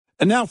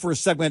And now for a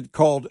segment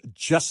called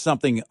Just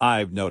Something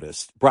I've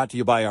Noticed, brought to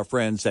you by our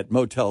friends at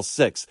Motel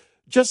 6.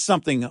 Just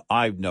something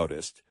I've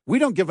noticed. We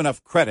don't give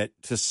enough credit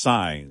to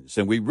signs,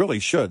 and we really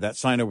should. That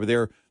sign over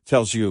there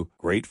tells you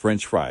great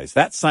French fries.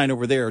 That sign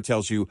over there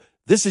tells you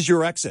this is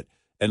your exit.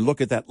 And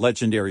look at that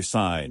legendary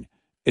sign.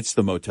 It's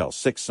the Motel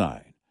 6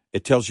 sign.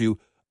 It tells you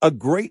a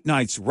great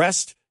night's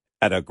rest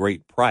at a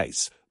great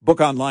price.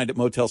 Book online at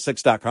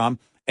motel6.com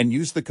and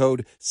use the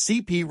code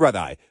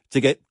CPRedEye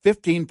to get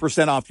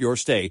 15% off your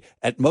stay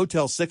at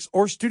Motel 6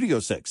 or Studio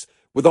 6.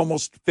 With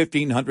almost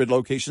 1,500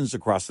 locations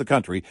across the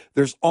country,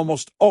 there's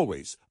almost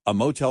always a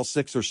Motel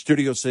 6 or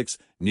Studio 6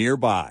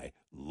 nearby.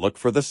 Look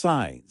for the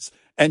signs.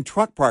 And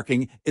truck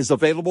parking is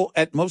available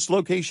at most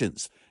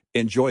locations.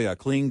 Enjoy a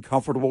clean,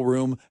 comfortable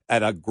room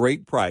at a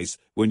great price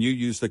when you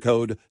use the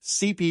code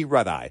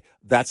CPRedEye.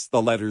 That's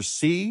the letters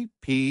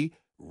CP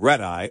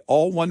Redeye,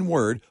 all one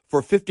word,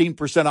 for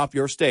 15% off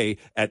your stay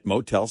at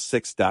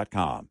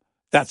motel6.com.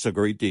 That's a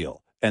great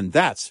deal. And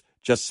that's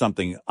just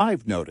something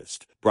I've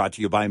noticed. Brought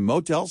to you by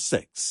Motel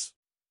 6.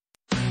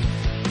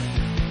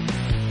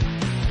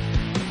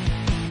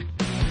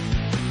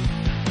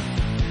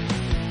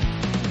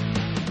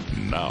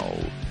 Now,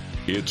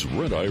 it's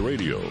Red Eye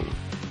Radio.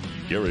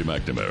 Gary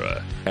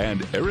McNamara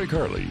and Eric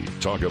Harley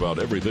talk about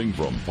everything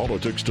from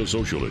politics to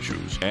social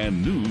issues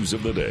and news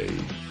of the day.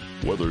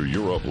 Whether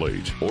you're up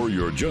late or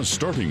you're just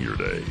starting your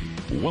day,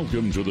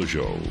 welcome to the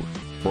show.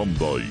 From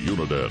the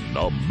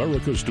Uniden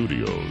America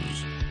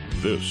Studios,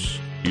 this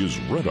is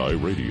Red Eye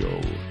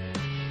Radio.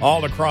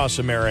 All across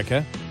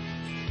America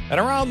and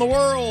around the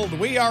world,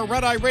 we are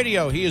Red Eye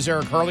Radio. He is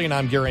Eric Harley, and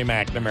I'm Gary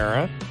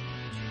McNamara.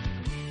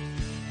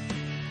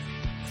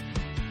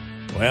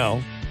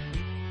 Well,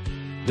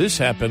 this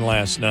happened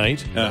last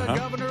night.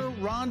 Governor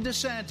Ron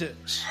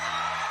DeSantis.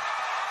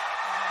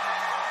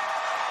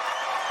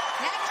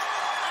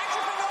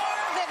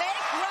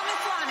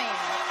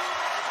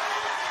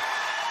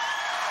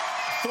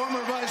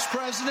 Former Vice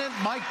President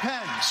Mike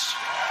Pence.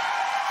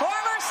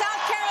 Former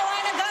South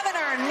Carolina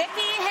Governor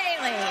Nikki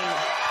Haley.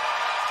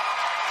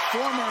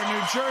 Former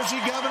New Jersey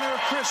Governor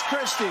Chris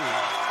Christie.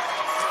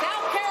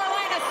 South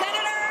Carolina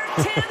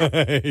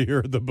Senator Tim. You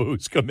heard the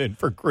boos come in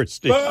for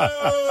Christie. That's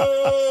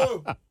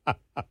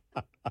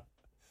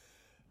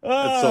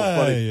so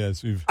funny.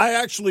 Yes, I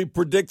actually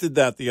predicted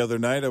that the other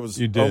night. I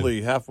was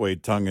only halfway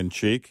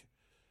tongue-in-cheek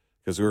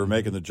because we were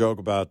making the joke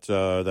about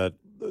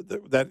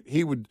that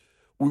he would –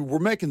 we were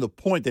making the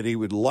point that he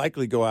would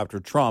likely go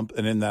after Trump,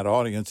 and in that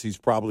audience, he's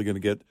probably going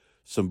to get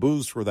some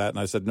boos for that. And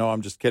I said, no,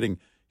 I'm just kidding.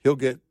 He'll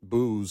get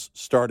boos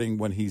starting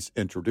when he's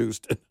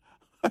introduced.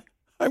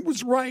 I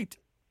was right.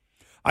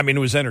 I mean, it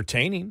was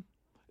entertaining.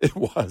 It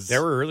was.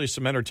 There were really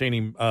some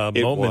entertaining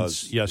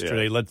moments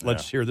yesterday. Yeah.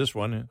 Let's hear this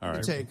one. All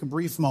right. Take a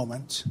brief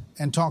moment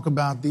and talk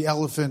about the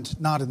elephant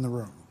not in the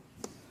room.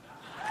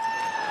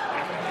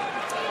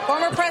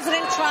 Former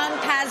President Trump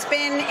has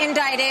been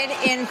indicted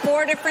in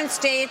 4 different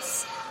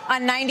states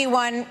on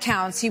 91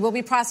 counts. He will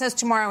be processed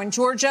tomorrow in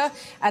Georgia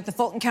at the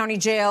Fulton County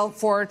Jail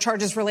for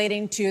charges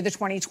relating to the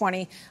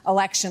 2020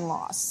 election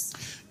loss.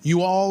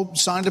 You all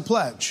signed a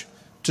pledge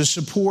to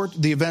support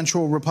the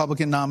eventual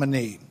Republican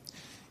nominee.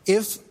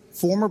 If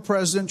former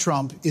President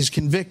Trump is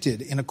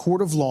convicted in a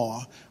court of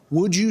law,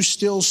 would you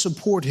still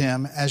support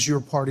him as your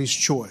party's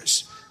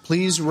choice?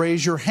 Please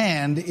raise your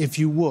hand if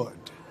you would.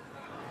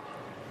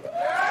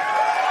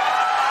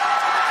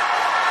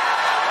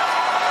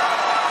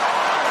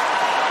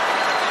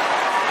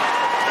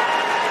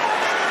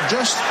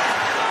 Just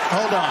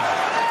hold on.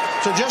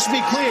 So just to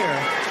be clear,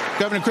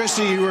 Governor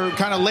Christie, you were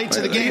kind of late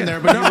to the game there,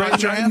 but you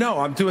raised your hand? No,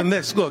 I'm doing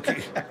this. Look,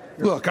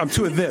 I'm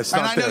doing this.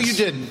 And I know you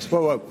didn't.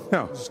 Whoa.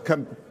 No.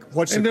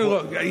 What's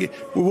the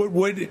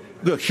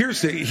Look,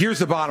 here's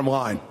the bottom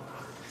line.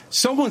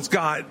 Someone's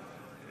got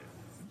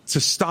to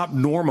stop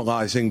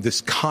normalizing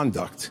this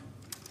conduct.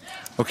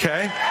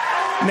 Okay?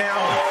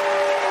 Now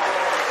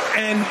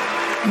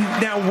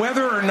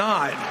whether or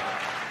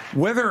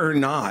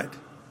not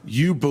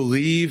you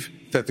believe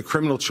that the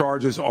criminal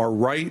charges are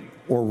right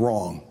or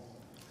wrong,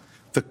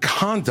 the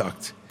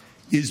conduct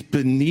is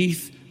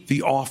beneath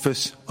the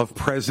office of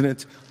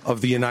President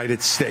of the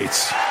United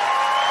States.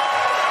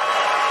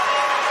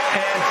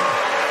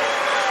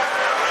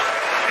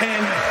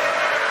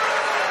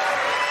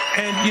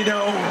 And you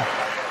know,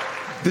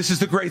 this is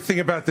the great thing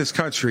about this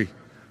country.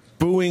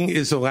 Booing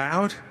is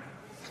allowed,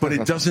 but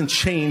it doesn't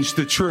change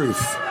the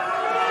truth.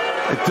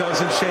 It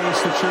doesn't change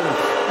the truth.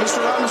 Mr.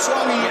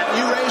 Ramaswamy,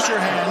 you raised your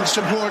hand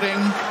supporting...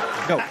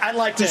 I'd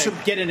like to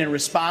get in and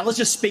respond. Let's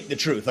just speak the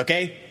truth,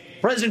 okay?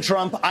 President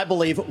Trump, I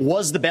believe,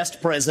 was the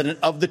best president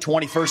of the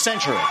 21st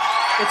century.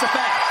 It's a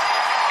fact.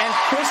 And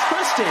Chris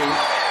Christie,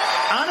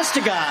 honest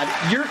to God,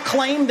 your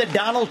claim that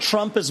Donald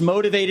Trump is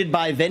motivated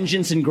by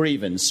vengeance and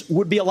grievance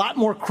would be a lot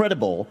more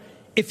credible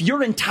if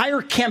your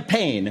entire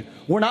campaign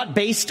were not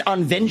based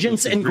on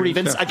vengeance and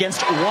grievance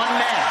against one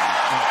man.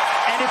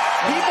 And if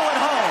people at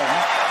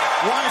home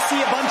want to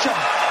see a bunch of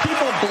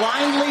people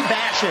blindly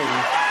bashing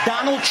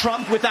Donald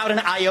Trump without an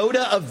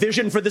iota of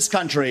vision for this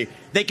country,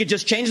 they could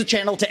just change the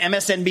channel to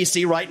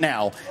MSNBC right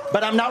now.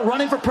 But I'm not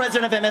running for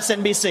president of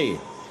MSNBC.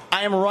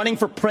 I am running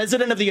for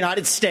president of the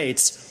United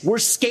States. We're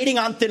skating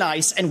on thin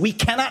ice, and we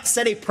cannot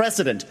set a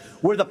precedent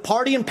where the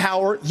party in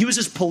power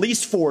uses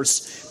police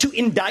force to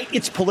indict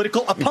its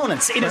political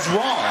opponents. It is wrong.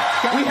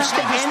 We have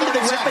to end the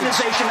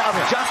weaponization of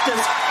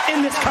justice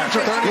in this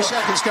country. 30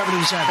 seconds, Governor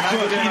DeSantis.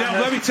 Look,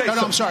 let me tell you something.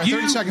 No, I'm sorry.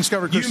 30 seconds,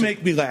 Governor Christie. You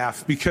make me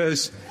laugh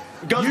because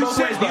Goes both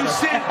ways, brother.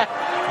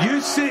 you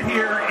sit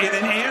here in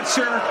an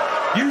answer.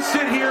 You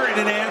sit here in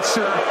an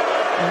answer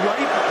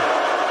right.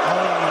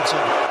 Hold on one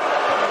second.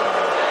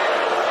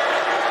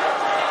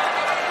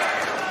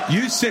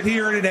 You sit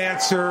here in an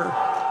answer.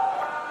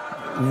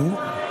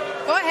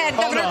 Go ahead,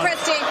 Governor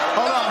Christie.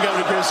 Hold on,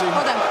 Governor Christie.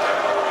 Hold on.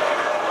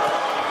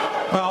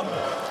 Well,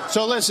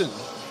 so listen,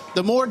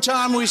 the more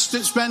time we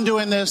spend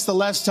doing this, the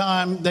less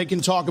time they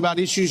can talk about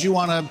issues you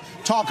want to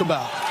talk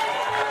about.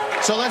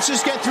 So let's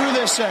just get through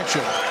this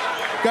section.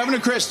 Governor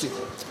Christie.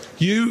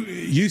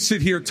 You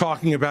sit here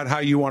talking about how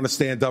you want to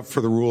stand up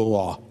for the rule of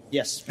law.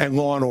 Yes. And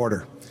law and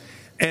order.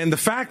 And the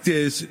fact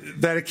is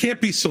that it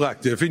can't be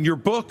selective. In your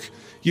book,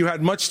 you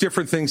had much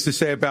different things to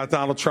say about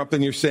Donald Trump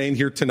than you're saying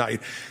here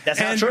tonight. That's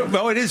not true.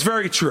 Well, it is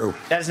very true.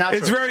 That is not true.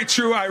 It's very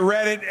true. I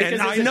read it, because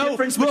and I there's know. a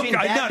difference between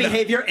bad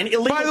behavior and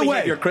illegal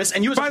behavior, Chris.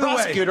 And you, as a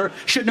prosecutor,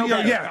 should know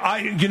better. Yeah,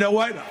 you know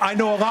what? I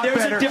know a lot better.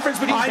 There's a difference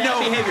between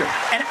bad behavior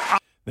and.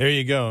 There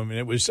you go.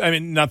 I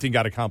mean, nothing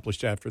got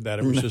accomplished after that.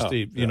 It was just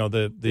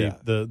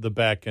the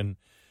back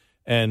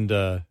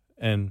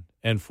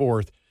and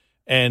forth,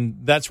 and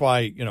that's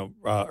why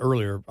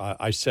earlier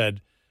I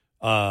said.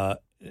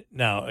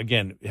 Now,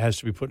 again, it has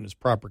to be put in its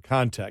proper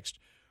context.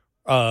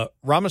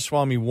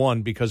 Ramaswamy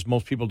won because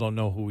most people don't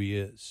know who he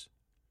is.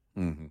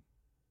 Mm-hmm.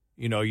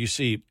 You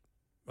see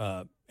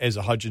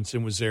Asa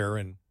Hutchinson was there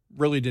and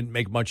really didn't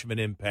make much of an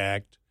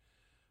impact.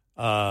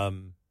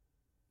 Burgum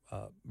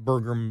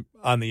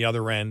on the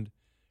other end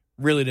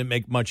really didn't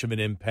make much of an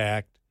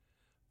impact.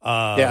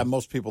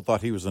 Most people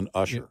thought he was an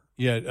usher.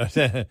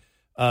 Yeah.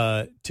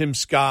 Tim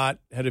Scott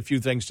had a few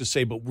things to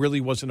say, but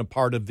really wasn't a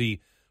part of the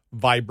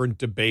vibrant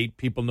debate.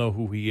 People know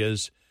who he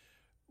is.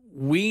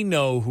 We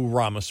know who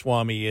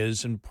Ramaswamy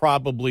is, and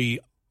probably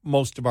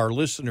most of our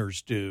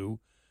listeners do,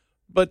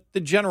 but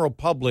the general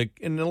public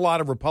and a lot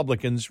of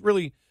Republicans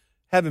really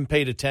haven't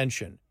paid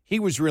attention. He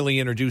was really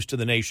introduced to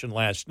the nation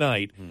last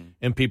night,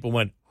 and people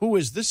went, who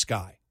is this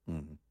guy?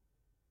 Mm-hmm.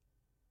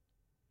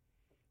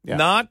 Yeah,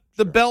 not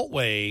the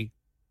Beltway,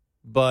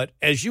 but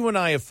as you and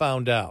I have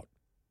found out,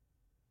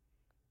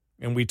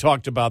 and we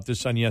talked about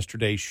this on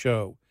yesterday's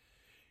show,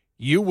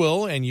 you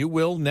will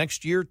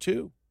next year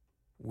too.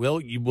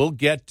 You will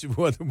get to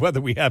whether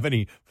we have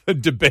any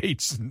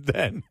debates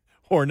then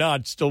or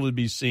not, still to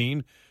be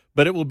seen.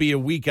 But it will be a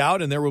week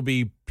out, and there will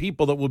be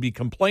people that will be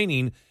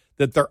complaining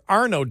that there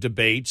are no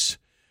debates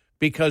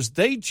because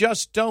they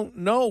just don't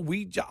know.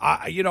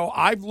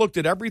 I've looked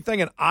at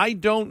everything, and I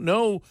don't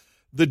know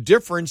the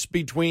difference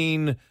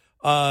between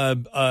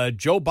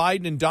Joe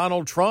Biden and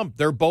Donald Trump.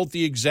 They're both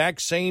the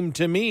exact same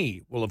to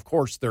me. Well, of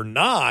course they're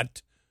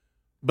not.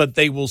 But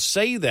they will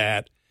say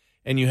that,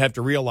 and you have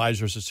to realize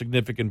there's a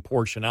significant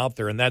portion out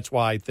there, and that's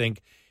why I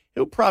think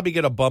he'll probably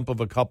get a bump of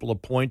a couple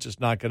of points. It's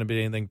not going to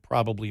be anything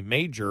probably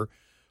major,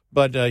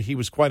 but he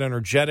was quite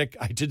energetic.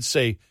 I did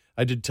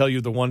tell you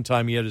the one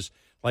time he had his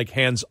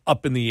hands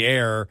up in the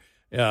air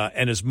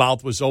and his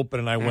mouth was open,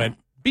 and I went,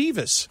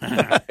 Beavis,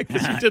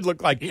 because he did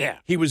look like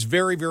he was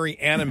very, very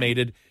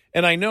animated.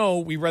 And I know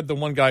we read the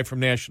one guy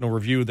from National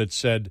Review that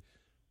said,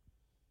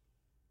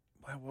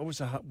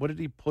 what did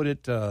he put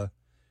it?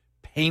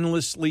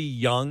 Painlessly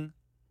young.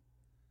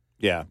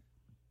 Yeah.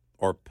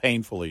 Or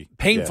painfully.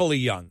 Painfully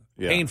young.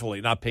 Yeah.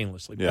 Painfully, not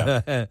painlessly.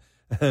 Yeah.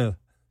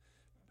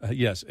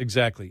 Yes,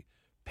 exactly.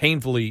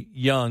 Painfully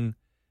young.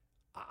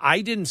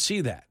 I didn't see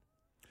that.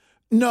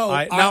 No,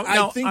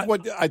 I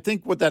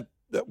think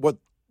what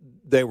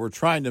they were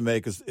trying to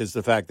make is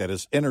the fact that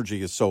his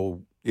energy is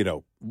so,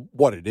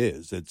 what it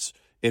is.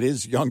 It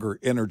is younger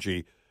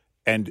energy,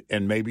 and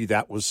maybe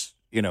that was,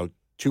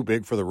 too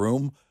big for the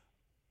room.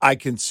 I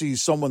can see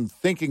someone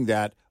thinking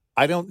that.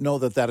 I don't know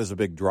that is a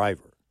big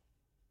driver.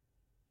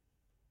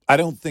 I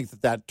don't think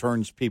that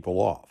turns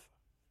people off.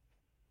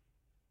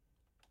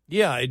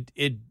 Yeah,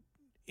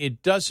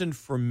 it doesn't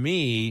for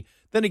me.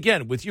 Then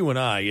again, with you and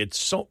I,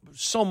 it's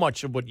so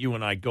much of what you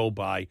and I go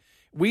by.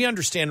 We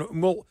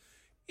understand. Well,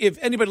 if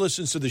anybody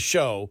listens to the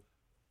show,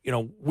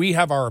 we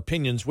have our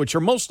opinions, which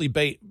are mostly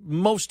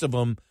most of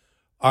them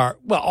are,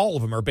 all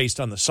of them are based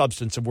on the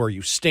substance of where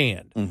you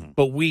stand. Mm-hmm.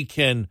 But we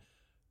can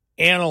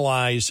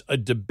analyze a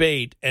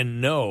debate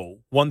and know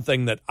one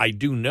thing that I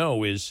do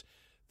know is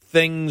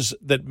things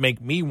that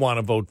make me want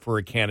to vote for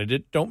a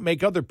candidate don't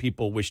make other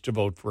people wish to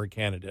vote for a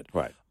candidate.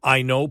 Right.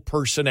 I know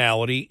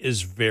personality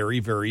is very,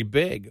 very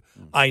big.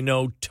 Mm-hmm. I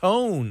know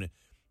tone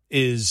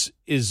is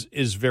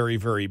very,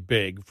 very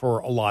big for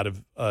a lot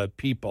of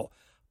people.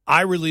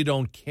 I really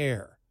don't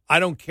care. I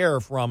don't care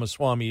if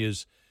Ramaswamy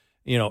is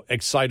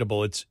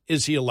excitable. It's,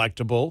 is he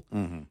electable?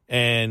 Mm-hmm.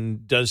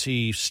 And does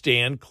he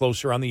stand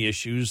closer on the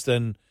issues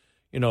than,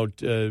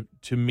 to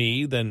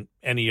me than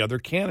any other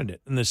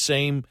candidate? And the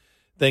same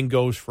thing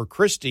goes for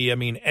Christie. I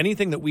mean,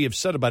 anything that we have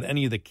said about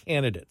any of the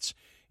candidates,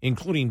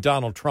 including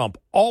Donald Trump,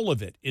 all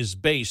of it is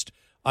based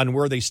on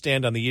where they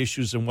stand on the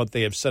issues and what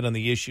they have said on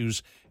the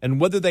issues and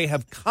whether they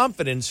have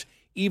confidence,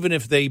 even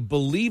if they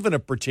believe in a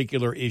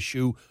particular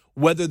issue,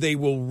 whether they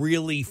will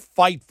really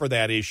fight for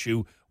that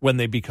issue when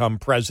they become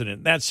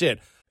president. That's it.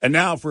 And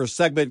now for a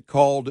segment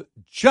called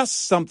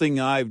Just Something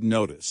I've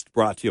Noticed,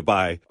 brought to you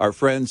by our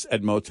friends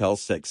at Motel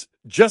 6.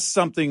 Just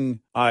something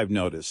I've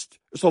noticed.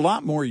 There's a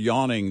lot more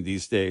yawning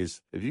these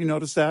days. Have you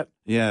noticed that?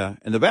 Yeah.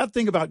 And the bad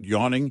thing about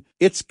yawning,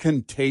 it's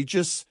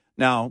contagious.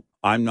 Now,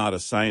 I'm not a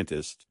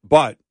scientist,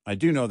 but I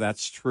do know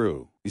that's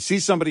true. You see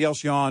somebody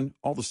else yawn,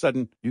 all of a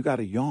sudden, you got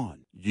to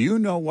yawn. You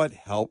know what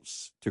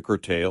helps to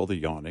curtail the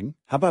yawning?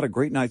 How about a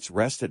great night's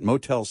rest at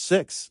Motel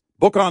 6?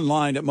 Book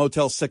online at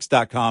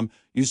motel6.com.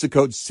 Use the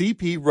code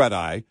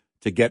CPRedEye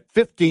to get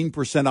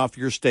 15% off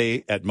your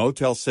stay at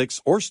Motel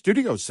 6 or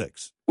Studio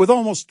 6. With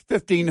almost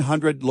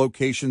 1,500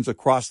 locations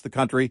across the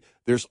country,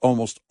 there's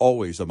almost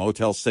always a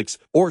Motel 6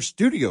 or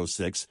Studio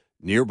 6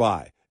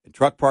 nearby. And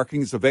truck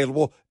parking is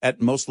available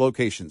at most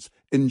locations.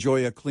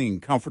 Enjoy a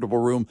clean, comfortable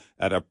room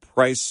at a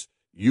price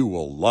you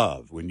will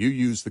love when you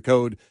use the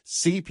code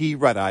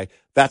CPRedEye.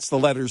 That's the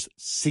letters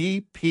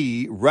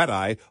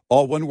CPRedEye,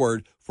 all one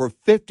word, for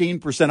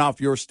 15%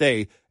 off your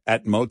stay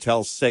at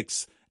Motel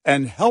 6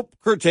 and help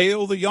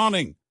curtail the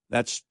yawning.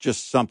 That's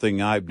just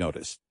something I've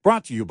noticed.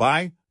 Brought to you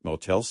by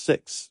Motel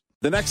 6.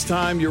 The next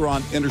time you're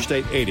on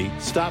Interstate 80,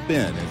 stop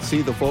in and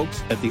see the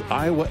folks at the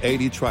Iowa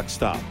 80 truck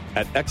stop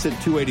at exit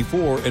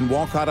 284 in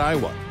Walcott,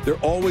 Iowa. They're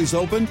always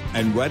open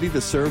and ready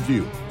to serve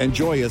you.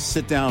 Enjoy a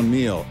sit-down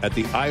meal at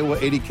the Iowa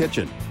 80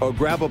 kitchen or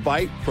grab a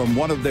bite from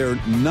one of their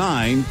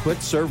 9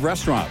 quick-serve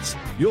restaurants.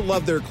 You'll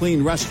love their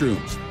clean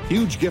restrooms,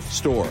 huge gift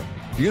store,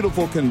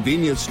 beautiful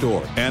convenience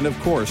store, and, of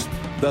course,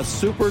 the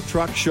Super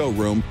Truck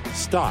Showroom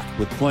stocked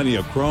with plenty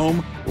of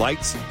chrome,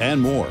 lights, and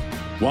more.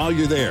 While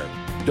you're there,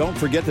 don't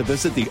forget to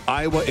visit the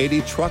Iowa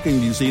 80 Trucking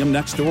Museum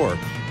next door.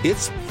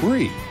 It's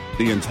free.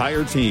 The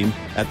entire team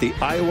at the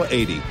Iowa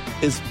 80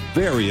 is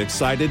very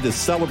excited to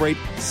celebrate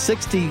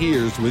 60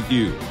 years with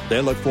you. They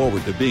look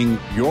forward to being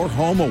your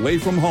home away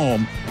from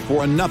home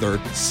for another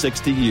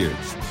 60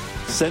 years.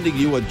 Sending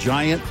you a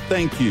giant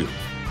thank you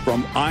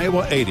from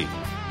Iowa 80,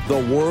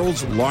 the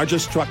world's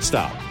largest truck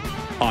stop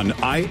on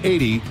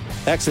I-80,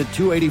 exit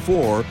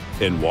 284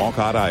 in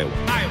Walcott, Iowa.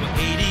 Iowa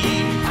 80.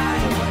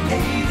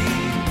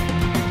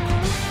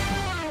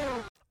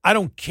 I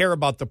don't care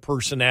about the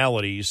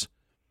personalities.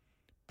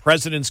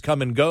 Presidents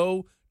come and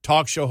go.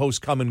 Talk show hosts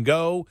come and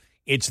go.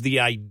 It's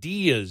the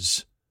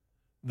ideas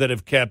that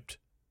have kept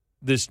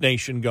this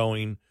nation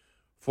going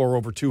for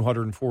over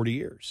 240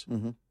 years.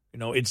 Mm-hmm.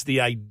 It's the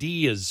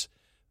ideas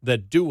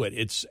that do it.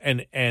 It's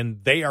and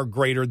they are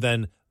greater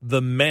than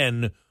the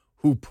men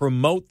who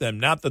promote them.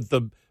 Not that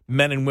the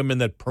men and women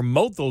that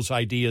promote those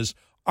ideas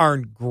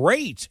aren't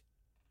great,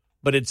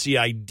 but it's the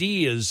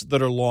ideas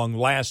that are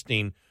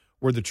long-lasting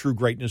where the true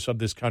greatness of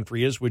this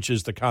country is, which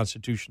is the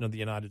Constitution of the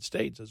United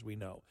States, as we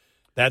know.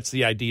 That's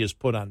the ideas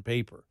put on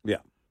paper. Yeah,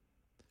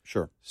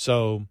 sure.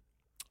 So,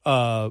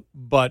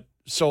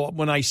 so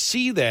when I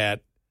see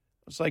that,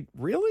 it's like,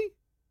 really?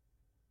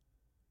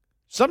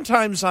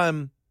 Sometimes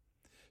I'm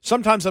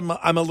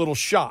a little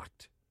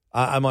shocked.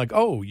 I'm like,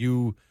 oh,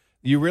 you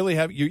really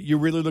have you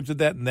really looked at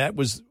that, and that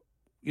was,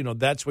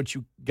 that's what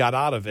you got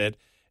out of it.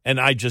 And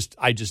I just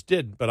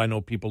did, but I know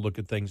people look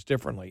at things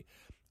differently.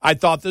 I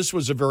thought this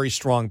was a very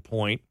strong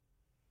point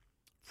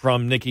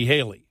from Nikki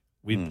Haley.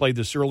 We played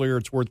this earlier.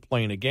 It's worth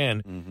playing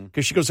again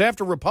because she goes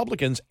after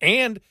Republicans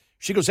and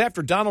she goes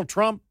after Donald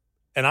Trump,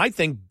 and I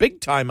think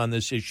big time on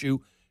this issue,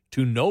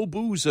 to no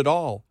booze at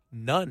all.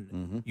 None.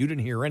 Mm-hmm. You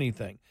didn't hear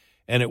anything.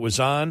 And it was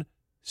on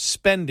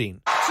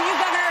spending. To you,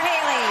 Governor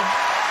Haley.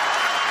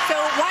 So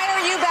why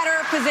are you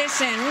better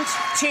positioned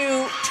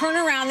to turn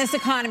around this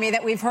economy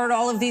that we've heard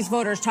all of these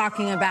voters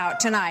talking about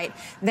tonight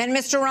than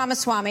Mr.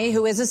 Ramaswamy,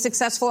 who is a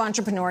successful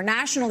entrepreneur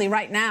nationally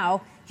right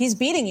now? He's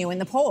beating you in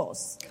the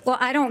polls. Well,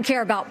 I don't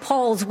care about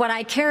polls. What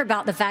I care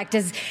about, the fact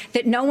is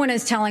that no one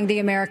is telling the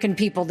American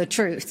people the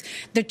truth.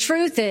 The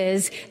truth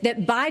is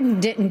that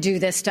Biden didn't do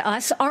this to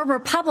us. Our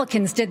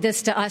Republicans did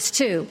this to us,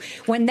 too.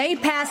 When they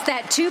passed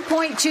that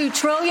 $2.2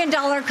 trillion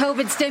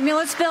COVID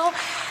stimulus bill,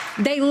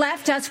 they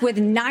left us with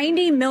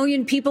 90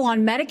 million people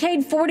on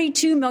Medicaid,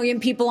 42 million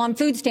people on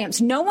food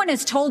stamps. No one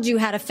has told you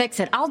how to fix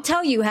it. I'll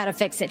tell you how to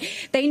fix it.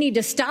 They need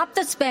to stop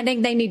the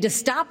spending. They need to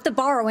stop the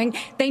borrowing.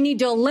 They need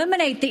to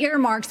eliminate the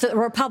earmarks that the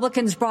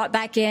Republicans brought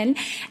back in.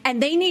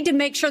 And they need to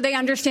make sure they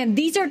understand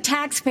these are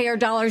taxpayer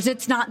dollars.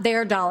 It's not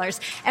their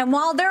dollars. And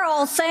while they're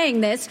all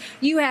saying this,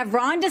 you have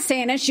Ron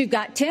DeSantis, you've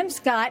got Tim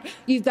Scott,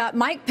 you've got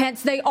Mike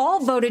Pence. They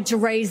all voted to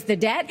raise the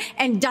debt.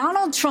 And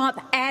Donald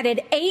Trump added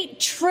 $8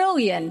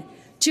 trillion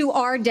to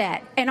our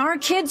debt. And our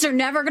kids are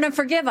never going to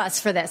forgive us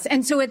for this.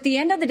 And so at the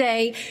end of the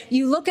day,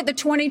 you look at the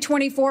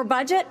 2024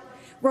 budget,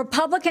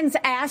 Republicans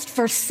asked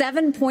for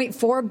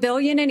 $7.4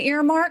 billion in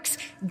earmarks.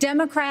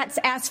 Democrats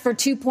asked for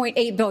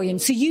 $2.8 billion.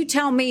 So you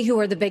tell me who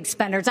are the big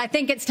spenders. I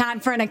think it's time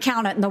for an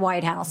accountant in the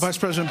White House. Vice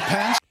President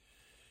Pence.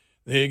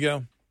 There you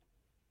go.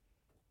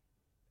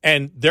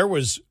 And there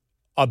was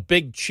a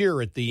big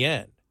cheer at the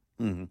end.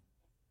 Mm-hmm.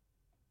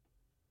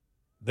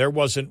 There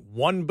wasn't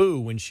one boo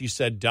when she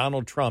said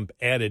Donald Trump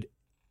added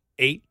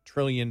 $8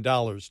 trillion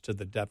to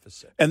the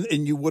deficit. And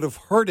you would have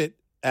heard it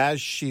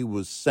as she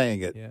was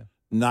saying it,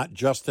 not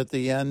just at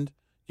the end.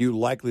 You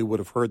likely would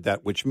have heard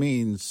that, which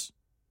means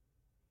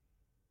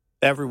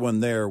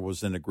everyone there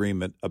was in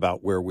agreement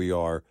about where we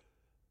are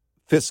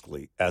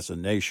fiscally as a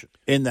nation.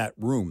 In that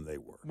room they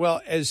were.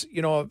 Well, as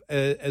you know,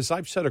 as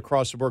I've said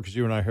across the board, because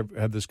you and I have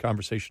had this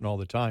conversation all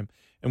the time,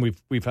 and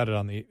we've had it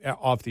on the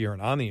off the air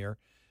and on the air,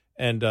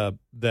 and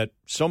that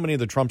so many of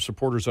the Trump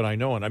supporters that I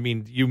know, and I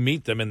mean, you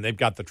meet them and they've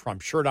got the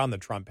Trump shirt on, the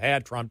Trump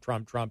hat,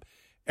 Trump.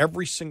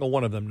 Every single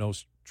one of them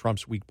knows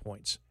Trump's weak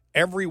points.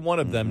 Every one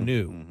of them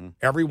knew. Mm-hmm.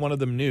 Every one of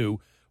them knew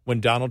when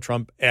Donald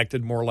Trump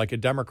acted more like a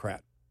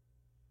Democrat.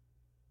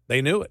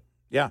 They knew it.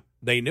 Yeah.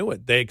 They knew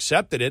it. They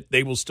accepted it.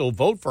 They will still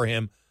vote for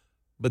him,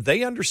 but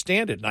they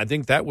understand it. And I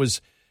think that was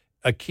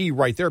a key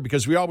right there,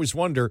 because we always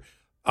wonder,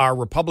 are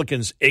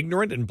Republicans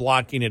ignorant and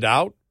blocking it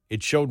out?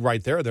 It showed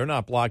right there. They're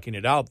not blocking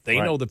it out. They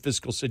know the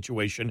fiscal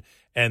situation,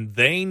 and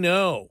they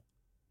know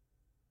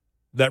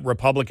that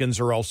Republicans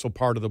are also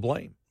part of the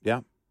blame.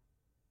 Yeah.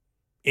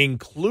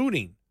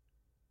 Including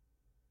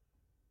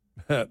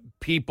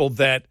people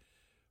that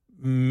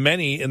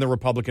many in the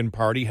Republican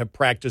Party have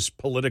practiced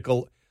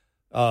political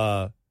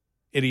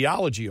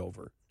ideology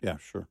over. Yeah,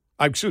 sure.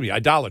 Excuse me,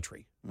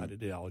 idolatry, not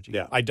ideology.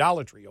 Yeah.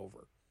 Idolatry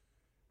over.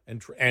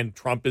 And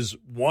Trump is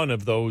one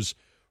of those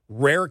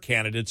rare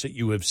candidates that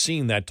you have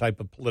seen that type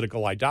of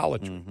political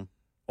idolatry. Mm-hmm.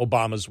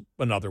 Obama's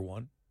another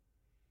one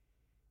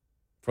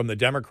from the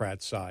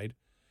Democrat side.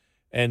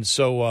 And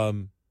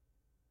so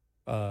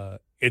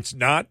it's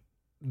not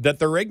that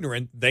they're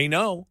ignorant. They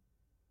know.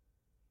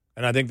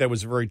 And I think that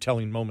was a very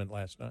telling moment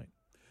last night.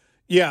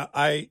 Yeah,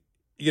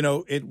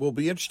 it will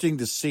be interesting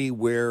to see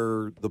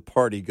where the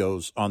party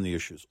goes on the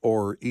issues,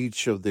 or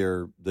each of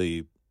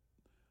the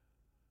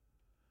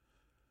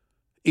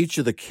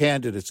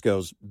candidates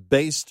goes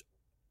based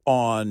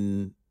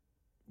on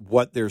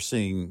what they're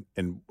seeing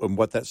and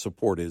what that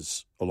support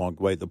is along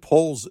the way. The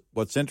polls,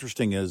 what's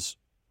interesting is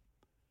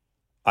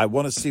I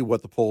want to see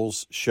what the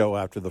polls show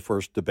after the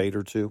first debate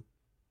or two.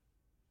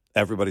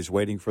 Everybody's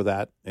waiting for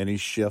that, any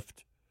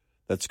shift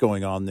that's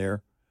going on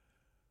there.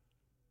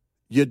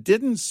 You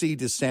didn't see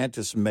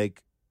DeSantis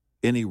make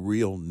any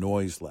real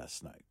noise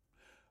last night.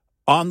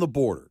 On the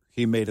border,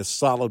 he made a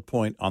solid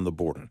point on the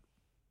border.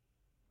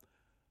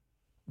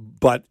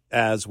 But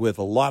as with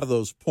a lot of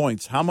those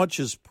points, how much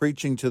is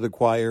preaching to the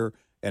choir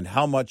and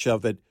how much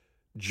of it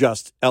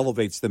just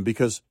elevates them?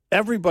 Because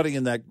everybody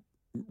in that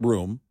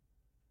room,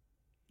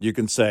 you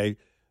can say,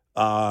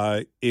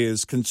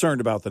 is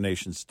concerned about the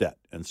nation's debt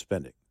and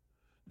spending.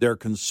 They're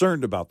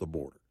concerned about the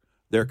border.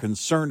 They're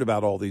concerned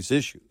about all these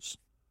issues.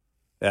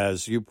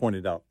 As you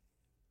pointed out,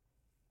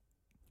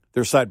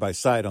 they're side by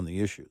side on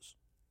the issues.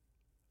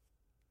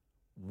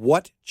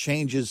 What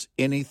changes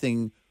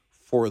anything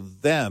for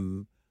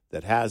them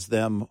that has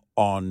them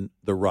on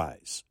the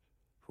rise?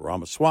 For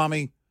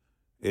Ramaswamy,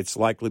 it's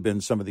likely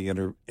been some of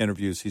the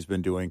interviews he's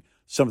been doing,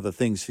 some of the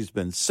things he's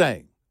been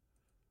saying.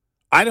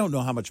 I don't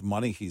know how much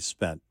money he's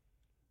spent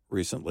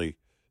recently,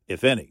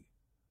 if any,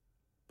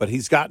 but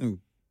he's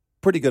gotten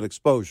pretty good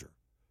exposure.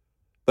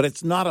 But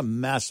it's not a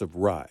massive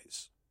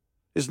rise.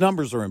 His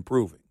numbers are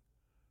improving,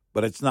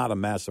 but it's not a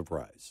massive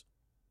rise.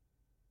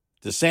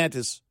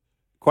 DeSantis,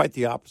 quite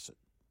the opposite.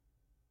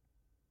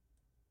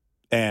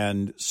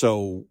 And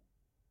so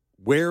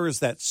where is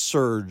that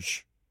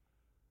surge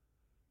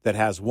that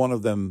has one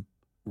of them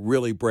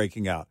really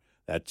breaking out?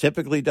 That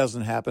typically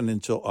doesn't happen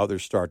until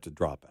others start to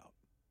drop out.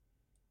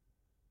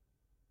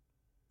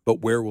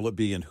 But where will it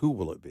be and who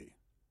will it be?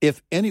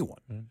 If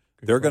anyone.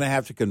 They're going to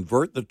have to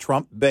convert the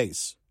Trump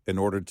base in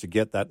order to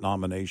get that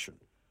nomination.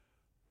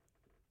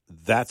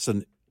 That's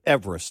an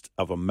Everest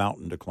of a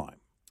mountain to climb.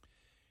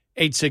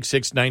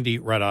 866-90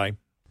 Red Eye.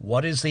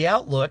 What is the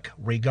outlook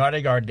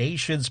regarding our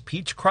nation's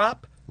peach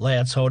crop?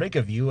 Lance Honig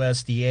of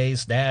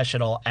USDA's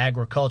National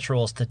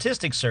Agricultural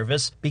Statistics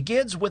Service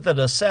begins with an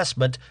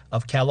assessment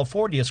of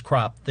California's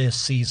crop this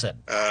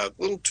season. A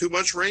little too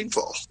much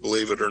rainfall,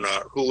 believe it or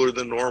not. Cooler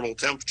than normal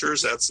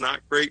temperatures, that's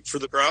not great for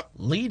the crop.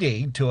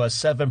 Leading to a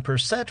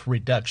 7%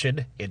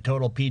 reduction in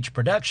total peach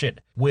production,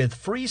 with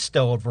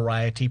Freestone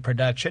variety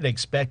production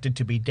expected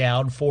to be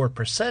down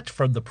 4%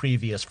 from the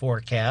previous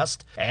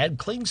forecast, and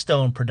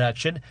Clingstone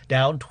production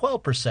down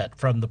 12%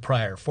 from the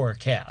prior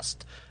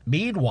forecast.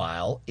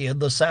 Meanwhile, in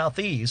the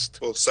Southeast,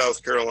 both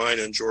South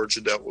Carolina and Georgia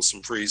dealt with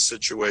some freeze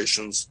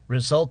situations,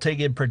 resulting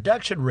in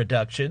production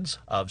reductions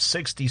of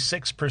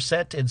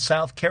 66% in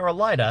South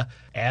Carolina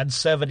and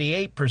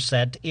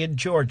 78% in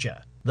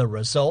Georgia. The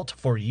result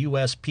for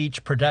U.S.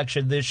 peach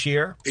production this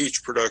year?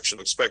 Peach production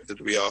expected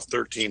to be off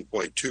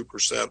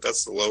 13.2%.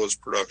 That's the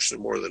lowest production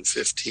in more than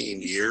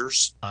 15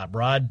 years. I'm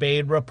Rod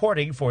Bain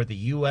reporting for the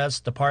U.S.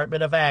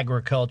 Department of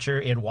Agriculture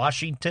in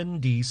Washington,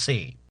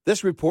 D.C.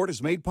 This report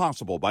is made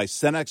possible by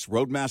Cenex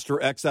Roadmaster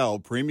XL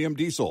Premium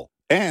Diesel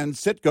and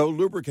Citgo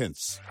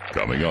Lubricants.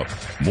 Coming up,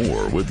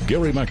 more with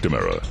Gary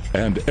McNamara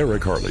and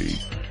Eric Harley.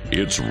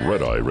 It's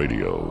Red Eye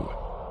Radio.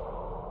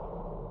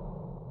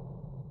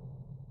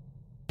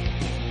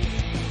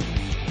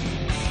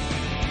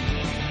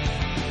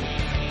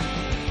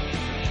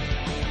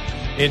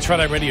 It's Red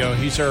Eye Radio.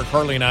 He's Eric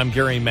Harley, and I'm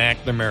Gary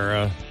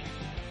McNamara.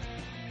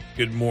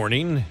 Good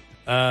morning.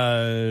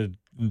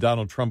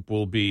 Donald Trump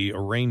will be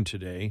arraigned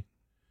today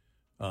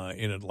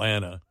in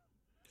Atlanta.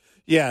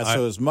 Yeah,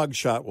 so his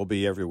mugshot will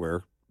be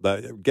everywhere.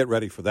 Get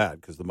ready for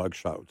that, because the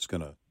mugshot is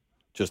going to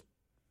just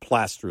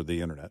plaster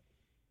the internet.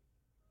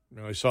 You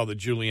know, I saw the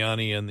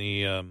Giuliani and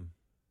the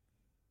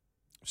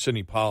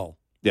Sidney Powell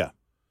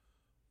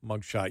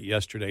mugshot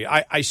yesterday.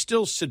 I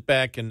still sit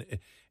back and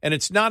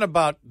it's not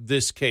about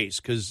this case,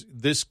 because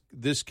this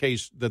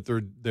case that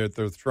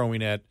they're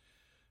throwing at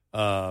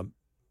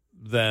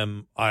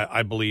them,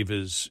 I believe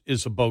is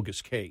a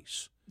bogus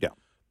case. Yeah,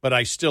 but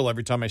I still,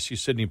 every time I see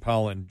Sidney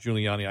Powell and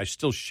Giuliani, I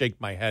still shake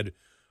my head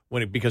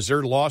because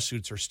their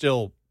lawsuits are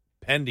still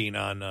pending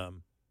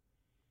on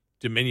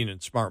Dominion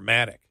and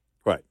Smartmatic.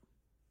 Right.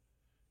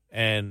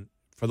 And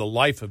for the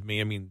life of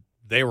me, I mean,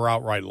 they were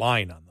outright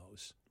lying on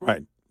those.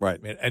 Right.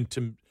 And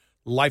to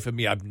life of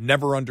me, I've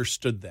never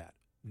understood that.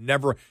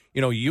 Never.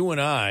 You know, you and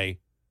I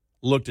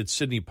looked at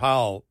Sidney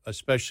Powell,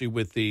 especially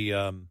with the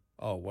can't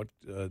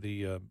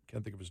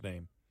think of his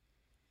name.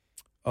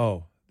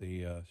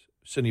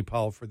 Sidney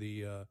Powell for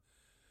the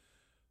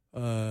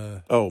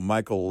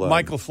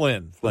Michael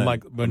Flynn.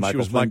 When she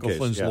was Michael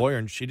Flynn's lawyer,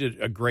 and she did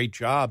a great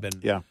job.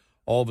 And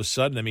all of a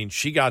sudden, I mean,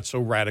 she got so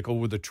radical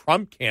with the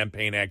Trump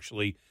campaign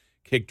actually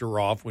kicked her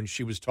off when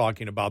she was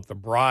talking about the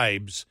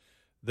bribes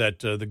that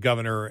the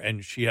governor,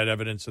 and she had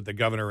evidence that the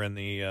governor and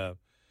the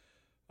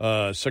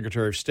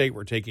Secretary of State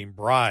were taking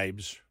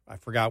bribes. I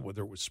forgot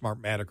whether it was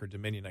Smartmatic or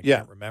Dominion. I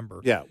can't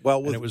remember. Yeah,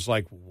 well, and it was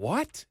like,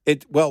 what?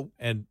 With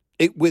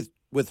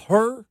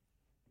her,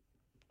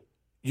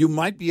 you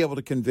might be able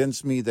to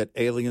convince me that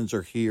aliens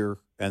are here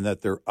and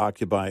that they're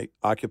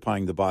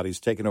occupying the bodies,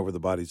 taking over the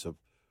bodies of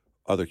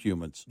other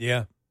humans.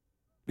 Yeah,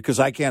 because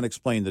I can't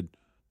explain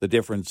the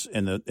difference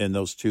in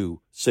those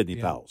two Sidney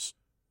Powells.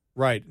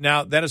 Right.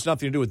 Now, that has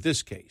nothing to do with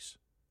this case.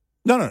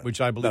 No.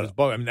 Which I believe is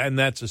bogus. I mean, and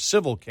that's a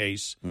civil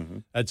case. Mm-hmm.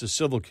 That's a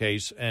civil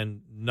case,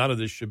 and none of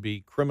this should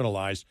be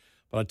criminalized.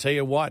 But I'll tell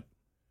you what,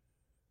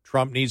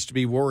 Trump needs to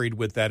be worried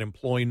with that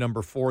employee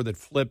number 4 that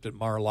flipped at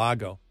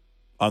Mar-a-Lago.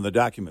 On the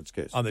documents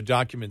case.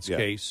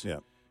 Case. Yeah.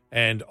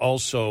 And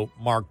also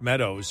Mark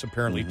Meadows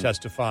apparently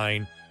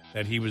testifying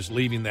that he was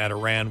leaving that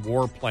Iran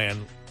war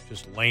plan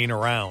just laying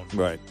around.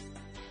 Right.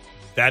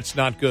 That's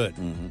not good.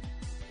 Mm-hmm.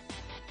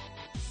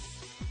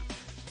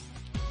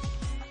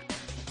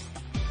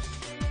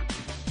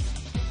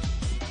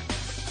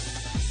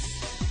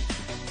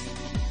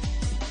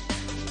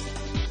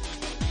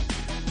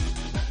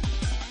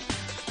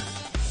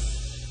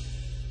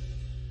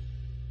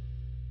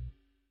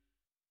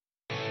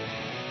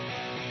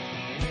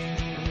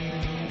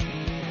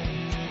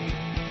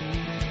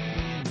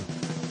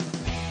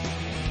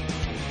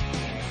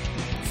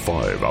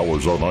 Five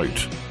hours a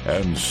night,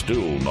 and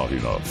still not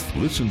enough.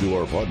 Listen to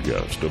our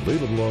podcast,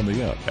 available on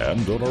the app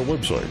and on our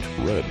website,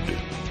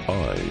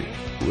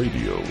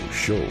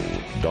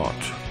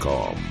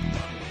 rediradioshow.com.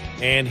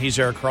 And he's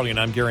Eric Harley, and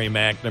I'm Gary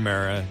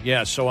McNamara.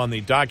 Yeah, so on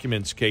the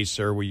documents case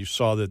there, where you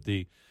saw that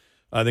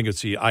I think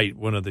it's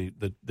one of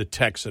the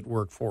techs that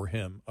work for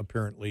him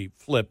apparently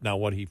flipped. Now,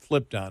 what he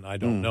flipped on, I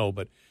don't know,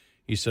 but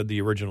he said the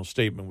original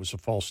statement was a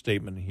false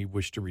statement, and he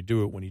wished to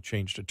redo it when he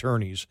changed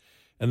attorneys.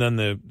 And then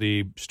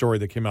the story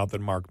that came out that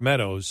Mark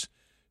Meadows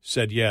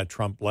said,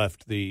 Trump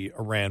left the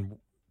Iran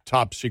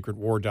top secret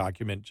war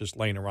document just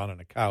laying around on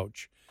a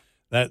couch.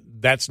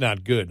 That's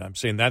not good. I'm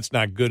saying that's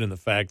not good in the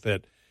fact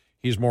that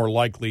he's more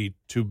likely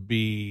to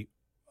be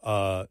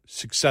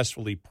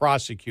successfully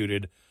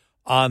prosecuted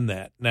on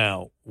that.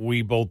 Now,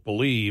 we both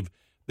believe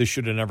this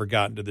should have never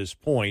gotten to this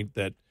point,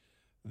 that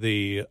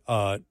the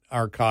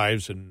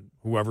archives and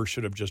whoever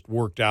should have just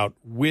worked out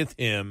with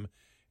him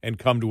and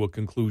come to a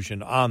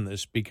conclusion on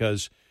this,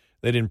 because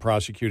they didn't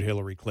prosecute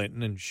Hillary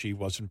Clinton and she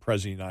wasn't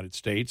president of the United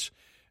States.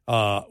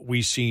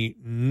 We see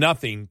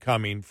nothing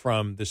coming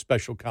from the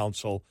special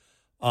counsel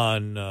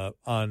on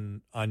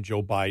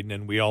Joe Biden,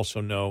 and we also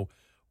know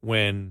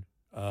when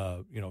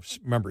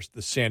remember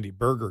the Sandy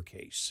Berger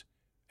case,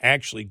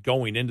 actually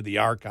going into the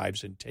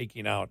archives and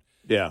taking out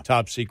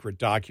top secret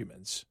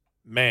documents.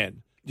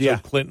 Man, Joe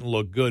Clinton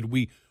looked good.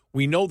 We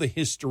know the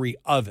history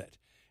of it,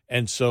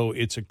 and so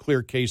it's a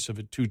clear case of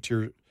a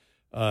two-tier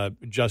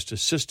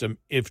justice system.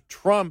 If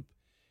Trump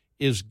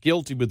is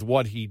guilty with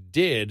what he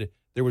did,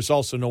 there was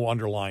also no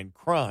underlying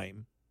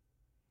crime.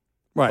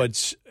 Right.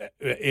 But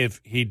if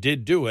he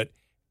did do it,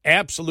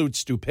 absolute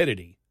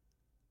stupidity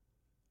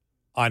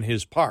on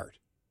his part.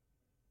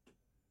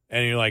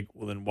 And you're like,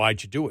 well, then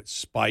why'd you do it?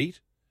 Spite?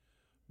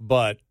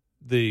 But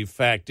the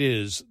fact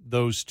is,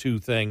 those two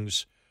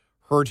things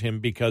hurt him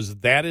because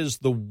that is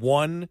the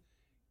one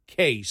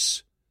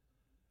case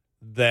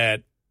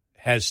that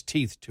has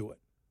teeth to it.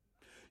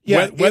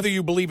 Yeah, whether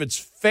you believe it's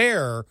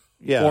fair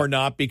or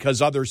not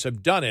because others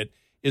have done it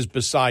is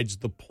besides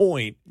the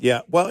point.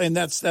 Yeah, well, and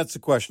that's the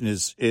question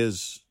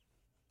is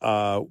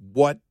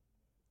what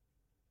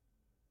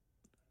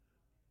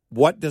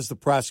does the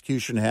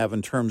prosecution have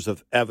in terms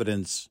of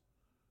evidence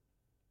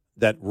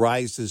that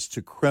rises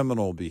to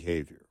criminal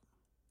behavior?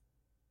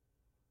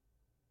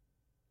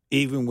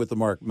 Even with the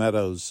Mark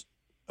Meadows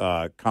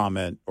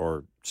comment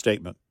or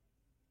statement,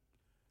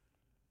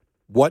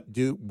 what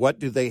do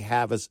they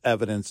have as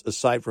evidence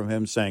aside from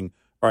him saying,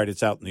 all right,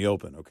 it's out in the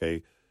open,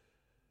 okay?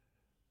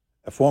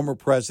 A former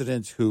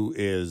president who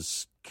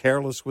is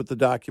careless with the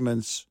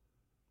documents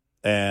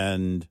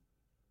and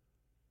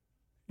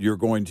you're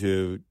going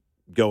to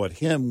go at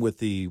him with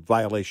the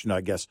violation,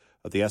 I guess,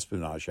 of the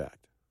Espionage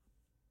Act.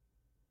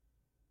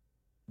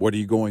 What are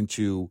you going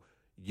to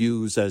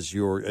use as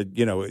your,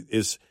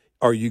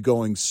 are you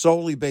going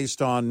solely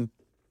based on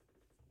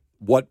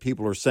what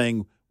people are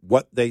saying,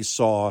 what they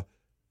saw,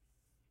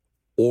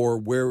 or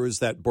where is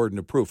that burden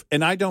of proof?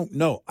 And I don't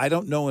know. I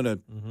don't know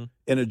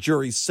in a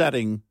jury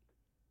setting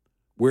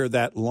where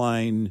that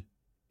line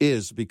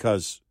is,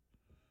 because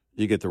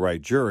you get the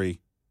right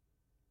jury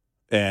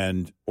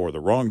or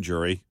the wrong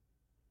jury,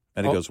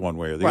 and it goes one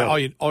way or the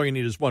other. All you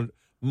need is one.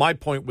 My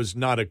point was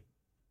not a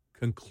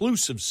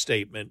conclusive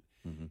statement.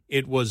 Mm-hmm.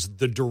 It was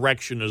the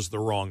direction is the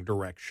wrong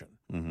direction.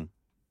 Mm-hmm.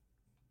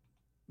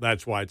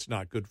 That's why it's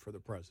not good for the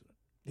president.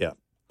 Yeah.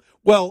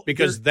 Well,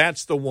 because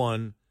that's the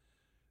one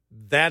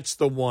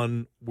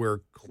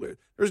where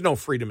there's no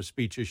freedom of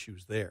speech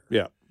issues there.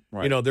 Yeah.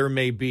 Right. There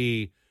may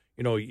be,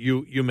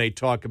 you may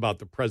talk about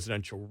the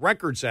Presidential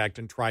Records Act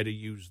and try to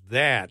use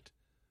that,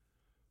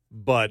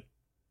 but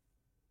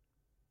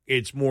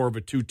it's more of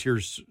a two-tier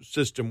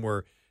system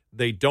where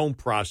they don't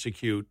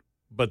prosecute,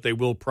 but they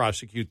will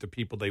prosecute the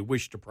people they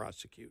wish to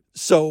prosecute.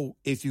 So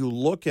if you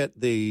look at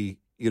the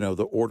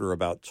order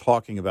about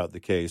talking about the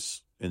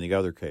case in the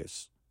other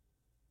case,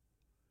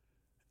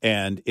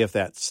 and if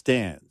that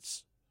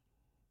stands,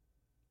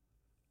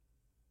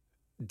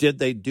 did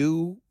they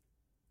do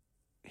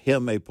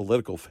him a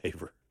political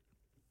favor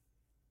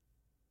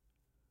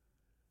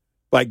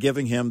by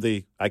giving him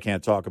the I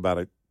can't talk about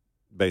it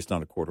based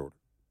on a court order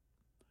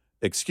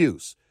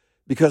excuse?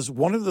 Because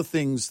one of the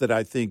things that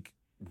I think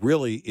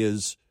really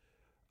is,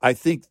 I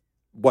think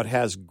what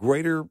has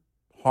greater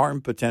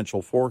harm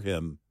potential for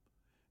him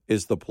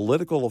is the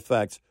political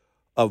effect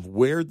of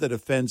where the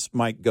defense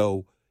might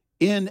go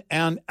in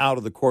and out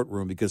of the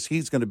courtroom, because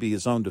he's going to be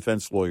his own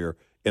defense lawyer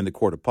in the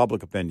court of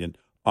public opinion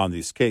on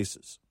these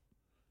cases.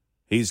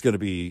 He's going to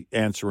be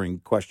answering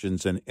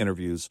questions and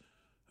interviews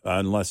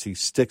unless he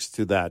sticks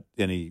to that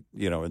in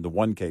the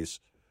one case,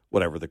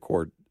 whatever the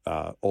court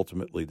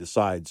ultimately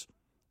decides,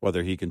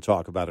 whether he can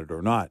talk about it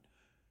or not.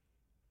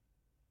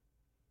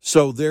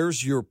 So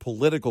there's your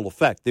political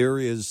effect. There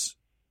is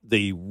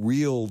the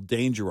real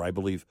danger, I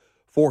believe,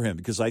 for him,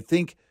 because I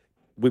think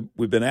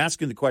we've been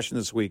asking the question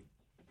this week,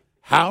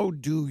 how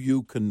do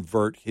you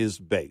convert his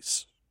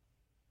base?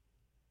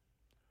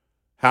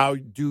 How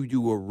do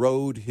you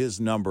erode his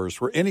numbers?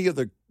 For any of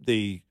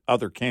the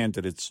other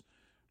candidates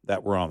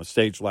that were on the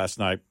stage last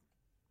night,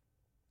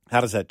 how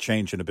does that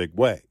change in a big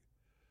way?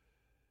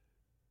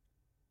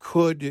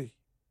 Could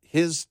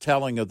his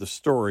telling of the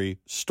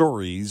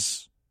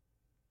stories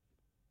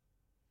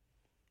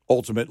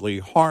ultimately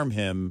harm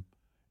him?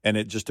 And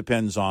it just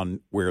depends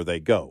on where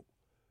they go.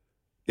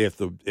 If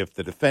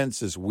the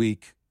defense is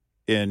weak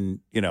in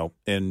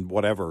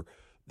whatever,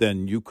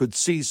 then you could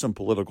see some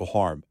political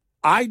harm.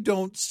 I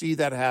don't see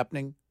that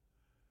happening,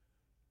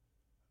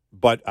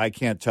 but I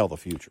can't tell the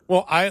future.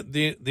 Well,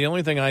 the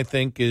only thing I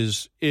think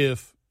is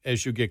if,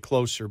 as you get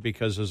closer,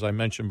 because as I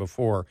mentioned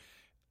before,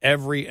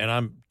 and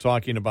I'm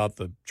talking about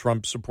the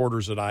Trump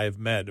supporters that I have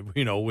met,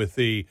 with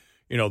the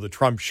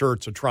Trump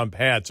shirts, the Trump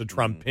hats, the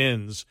Trump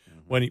pins,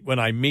 when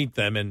I meet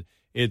them, and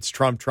it's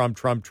Trump, Trump,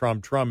 Trump,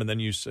 Trump, Trump, and then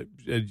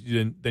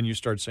you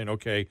start saying,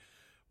 okay,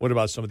 what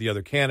about some of the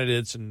other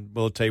candidates? And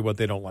we'll tell you what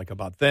they don't like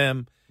about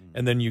them.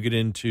 And then you get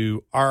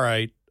into, all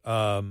right,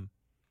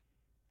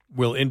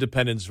 will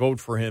independents vote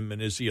for him,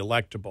 and is he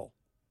electable?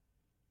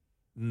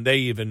 And they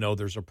even know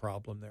there's a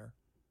problem there.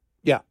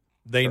 Yeah.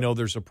 They know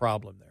there's a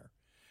problem there.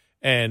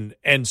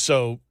 And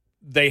so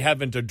they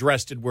haven't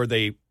addressed it where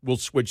they will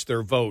switch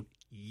their vote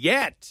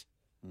yet.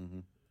 Mm-hmm.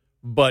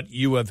 But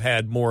you have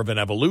had more of an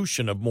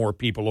evolution of more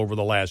people over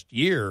the last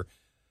year,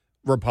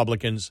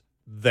 Republicans,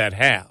 that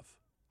have.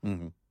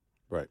 Mm-hmm.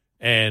 Right.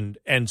 And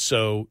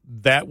so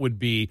that would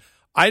be,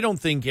 I don't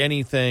think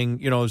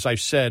anything, as I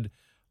said,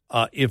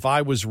 if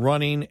I was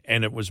running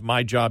and it was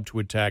my job to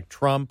attack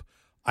Trump,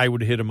 I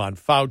would hit him on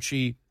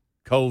Fauci,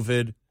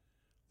 COVID,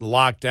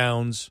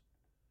 lockdowns,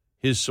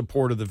 his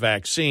support of the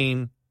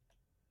vaccine.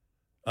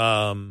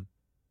 I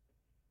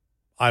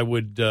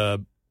would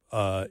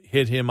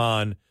hit him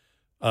on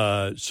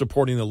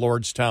supporting the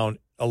Lordstown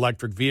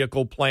electric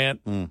vehicle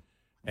plant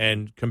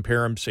and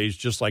compare him, say he's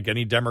just like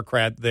any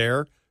Democrat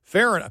there.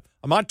 Fair enough.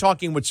 I'm not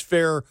talking what's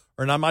fair,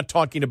 and I'm not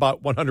talking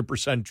about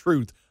 100%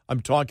 truth.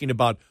 I'm talking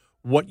about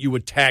what you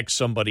attack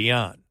somebody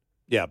on.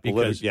 Yeah,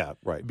 because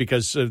right.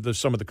 Because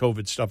some of the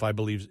COVID stuff, I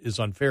believe, is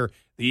unfair.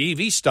 The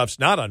EV stuff's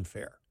not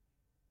unfair.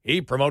 He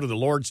promoted the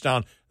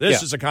Lordstown.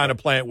 This is the kind of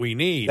plant we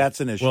need.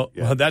 That's an issue.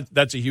 Well,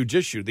 that's a huge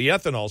issue. The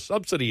ethanol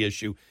subsidy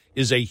issue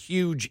is a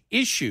huge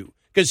issue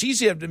because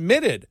he's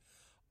admitted,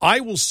 I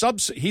will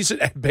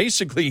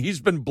subsidize. He's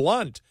been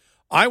blunt.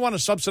 I want to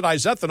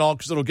subsidize ethanol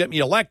because it'll get me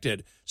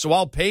elected. So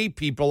I'll pay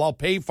people, I'll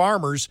pay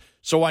farmers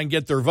so I can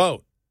get their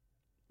vote.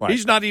 Right.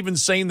 He's not even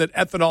saying that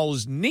ethanol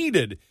is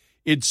needed.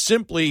 It's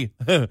simply,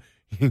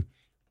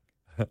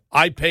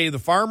 I pay the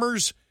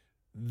farmers,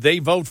 they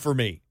vote for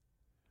me.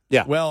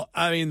 Yeah. Well,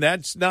 I mean,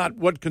 that's not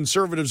what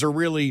conservatives are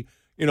really,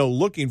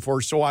 looking for.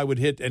 So I would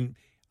hit, and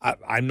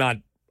I'm not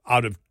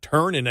out of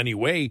turn in any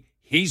way.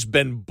 He's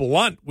been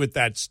blunt with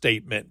that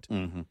statement.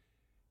 Mm-hmm.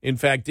 In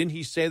fact, didn't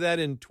he say that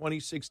in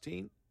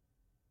 2016?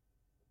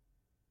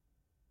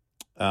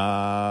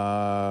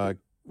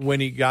 When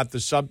he got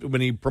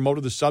when he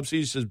promoted the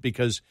subsidies, is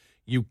because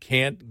you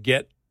can't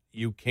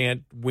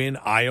win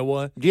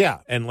Iowa. Yeah.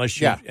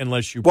 Unless you well,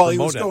 promote he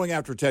was it. going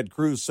after Ted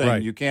Cruz,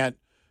 saying you can't.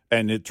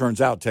 And it turns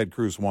out Ted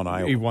Cruz won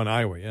Iowa. He won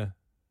Iowa, yeah.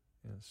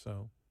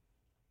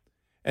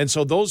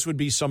 So those would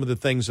be some of the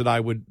things that I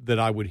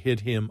would hit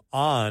him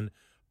on.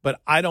 But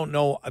I don't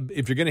know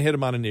if you're going to hit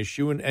him on an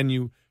issue. And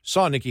you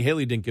saw Nikki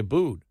Haley didn't get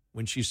booed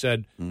when she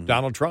said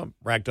Donald Trump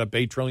racked up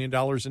 $8 trillion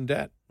in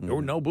debt. There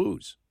were no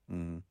boos.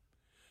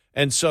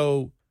 And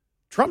so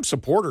Trump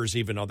supporters,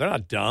 even though they're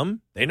not dumb,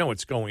 they know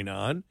what's going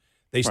on.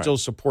 They still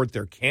support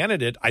their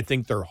candidate. I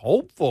think they're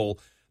hopeful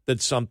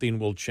that something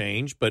will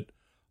change, but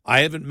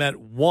I haven't met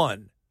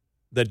one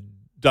that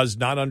does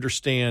not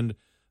understand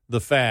the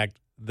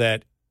fact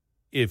that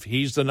if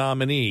he's the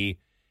nominee,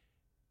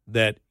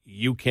 that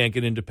you can't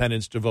get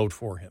independents to vote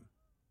for him.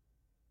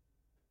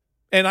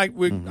 And I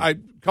a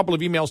couple of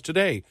emails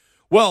today.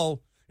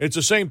 Well, it's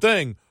the same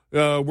thing.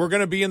 We're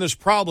going to be in this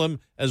problem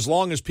as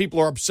long as people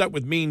are upset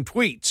with mean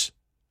tweets.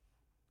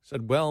 I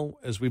said, well,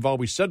 as we've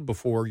always said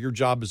before, your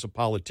job as a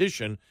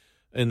politician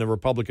in the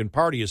Republican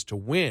Party is to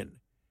win.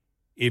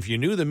 If you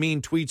knew the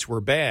mean tweets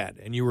were bad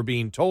and you were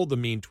being told the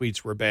mean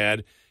tweets were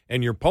bad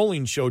and your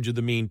polling showed you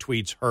the mean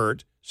tweets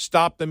hurt,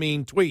 stop the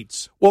mean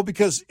tweets. Well,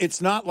 because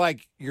it's not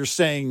like you're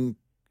saying,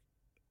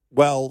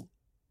 well,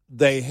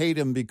 they hate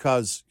him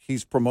because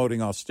he's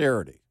promoting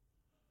austerity,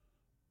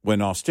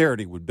 when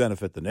austerity would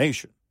benefit the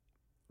nation.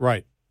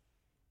 Right.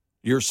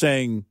 You're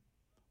saying,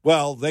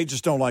 well, they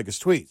just don't like his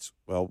tweets.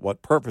 Well,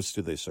 what purpose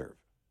do they serve?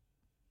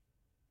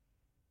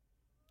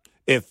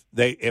 If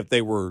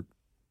they were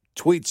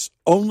tweets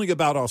only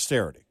about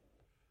austerity.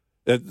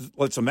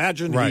 Let's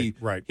imagine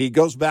he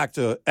goes back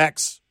to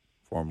X,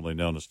 formerly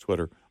known as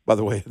Twitter. By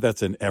the way,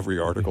 that's in every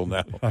article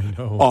now. I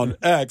know. On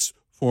X,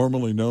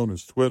 formerly known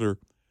as Twitter.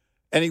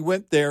 And he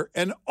went there,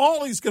 and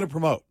all he's going to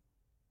promote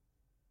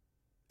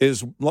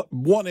is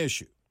one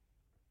issue.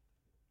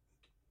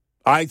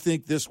 I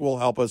think this will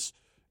help us,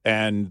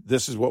 and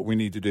this is what we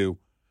need to do.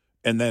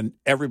 And then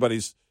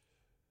everybody's,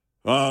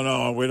 oh,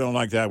 no, we don't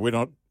like that. We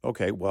don't.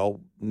 Okay,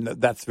 well,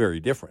 that's very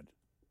different.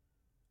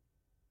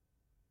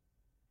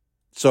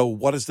 So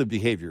what does the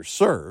behavior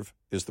serve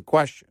is the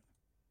question.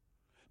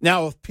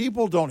 Now, if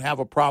people don't have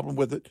a problem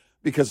with it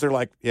because they're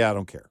like, yeah, I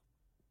don't care.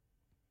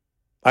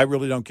 I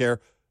really don't care.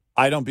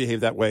 I don't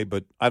behave that way,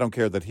 but I don't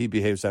care that he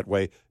behaves that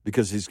way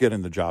because he's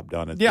getting the job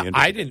done at the end.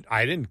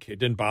 It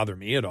didn't bother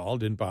me at all. It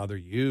didn't bother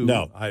you.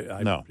 No.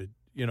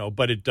 No.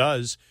 But it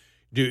does.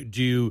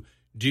 Do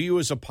you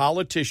as a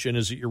politician,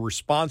 is it your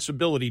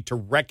responsibility to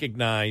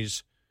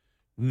recognize,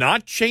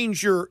 not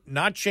change your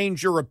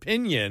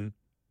opinion?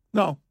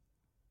 No.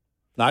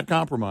 Not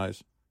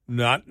compromise.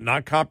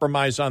 Not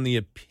compromise on the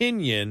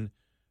opinion,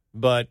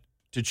 but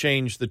to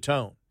change the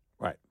tone.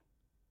 Right.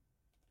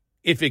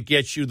 If it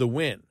gets you the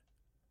win.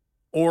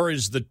 Or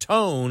is the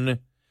tone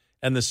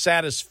and the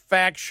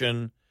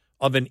satisfaction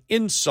of an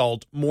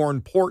insult more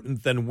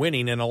important than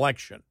winning an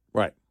election?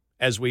 Right.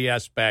 As we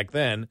asked back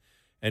then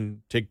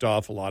and ticked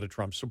off a lot of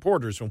Trump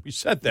supporters when we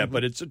said that,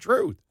 but it's the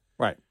truth.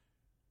 Right.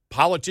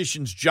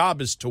 Politicians' job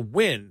is to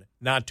win,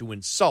 not to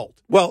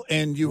insult. Well,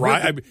 and you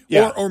right,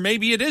 or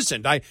maybe it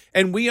isn't.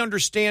 And we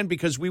understand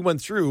because we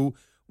went through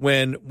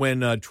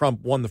when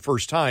Trump won the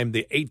first time,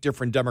 the 8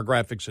 different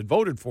demographics had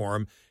voted for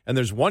him, and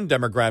there's one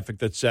demographic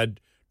that said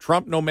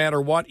Trump, no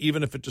matter what,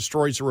 even if it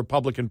destroys the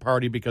Republican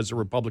Party, because the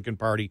Republican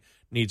Party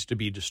needs to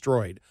be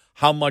destroyed.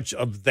 How much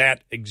of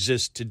that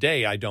exists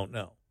today, I don't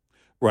know.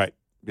 Right.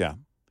 Yeah.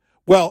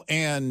 Well,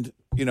 and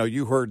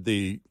you heard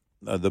the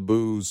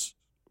boos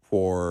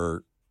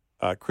for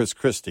Chris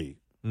Christie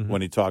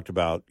when he talked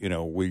about,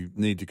 we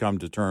need to come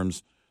to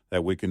terms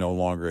that we can no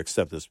longer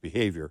accept this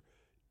behavior.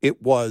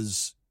 It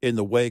was in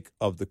the wake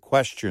of the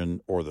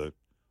question or the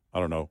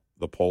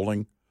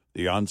polling,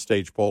 the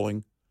onstage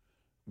polling.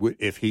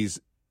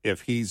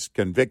 If he's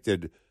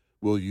convicted,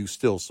 will you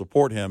still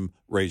support him?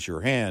 Raise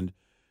your hand.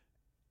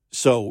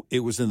 So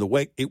it was in the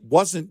wake. It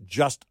wasn't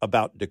just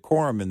about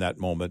decorum in that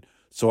moment.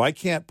 So I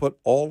can't put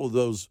all of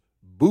those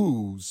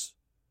boos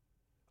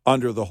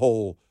under the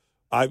whole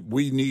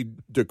we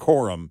need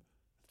decorum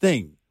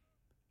thing,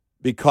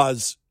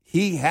 because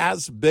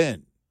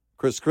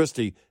Chris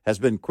Christie has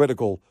been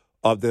critical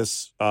of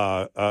this,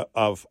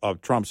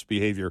 of Trump's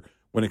behavior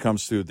when it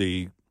comes to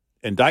the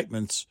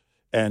indictments,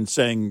 and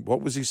saying,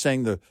 what was he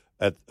saying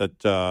at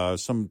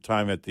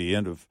sometime at the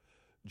end of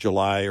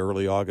July,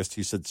 early August,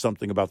 he said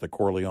something about the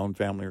Corleone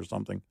family or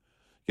something,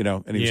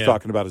 and he was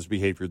talking about his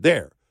behavior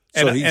there.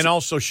 So and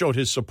also showed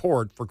his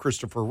support for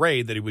Christopher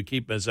Wray, that he would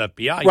keep as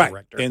FBI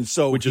director, and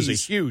so which is a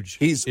huge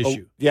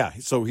issue.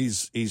 So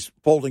he's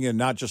folding in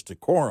not just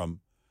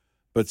decorum,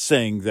 but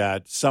saying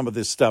that some of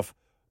this stuff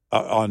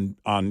on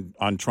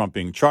Trump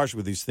being charged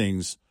with these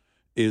things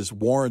is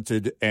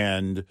warranted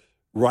and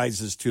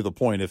rises to the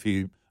point of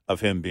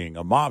him being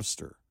a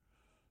mobster.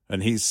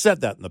 And he's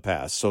said that in the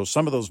past. So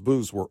some of those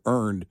boos were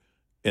earned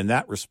in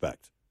that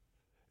respect.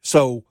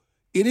 So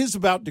it is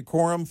about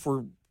decorum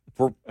for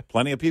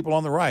plenty of people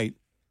on the right.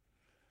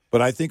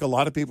 But I think a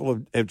lot of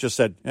people have just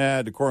said,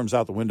 decorum's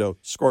out the window,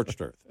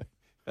 scorched earth.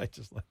 I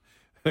just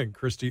think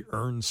Christie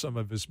earned some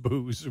of his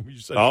boos. You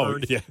said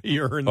he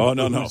earned the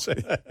boos. No.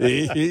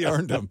 he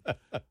earned them.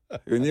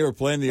 When you were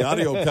playing the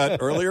audio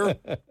cut earlier,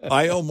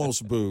 I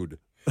almost booed.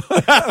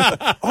 Wait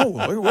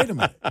a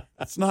minute.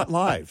 It's not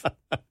live.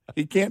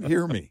 He can't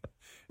hear me.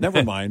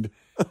 Never mind.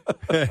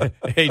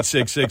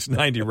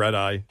 866-90 Red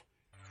Eye.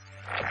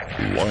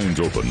 Lines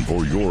open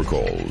for your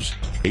calls.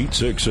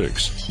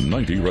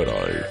 866-90 Red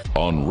Eye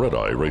on Red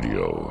Eye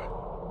Radio.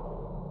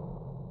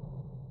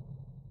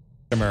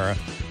 Camara.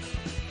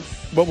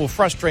 What will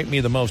frustrate me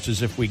the most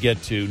is if we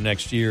get to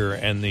next year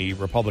and the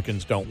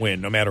Republicans don't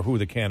win, no matter who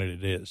the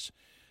candidate is,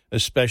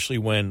 especially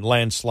when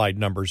landslide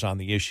numbers on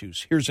the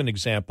issues. Here's an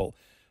example.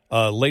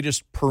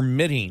 Latest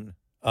permitting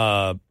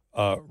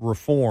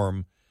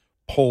reform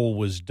poll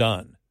was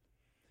done.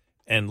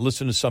 And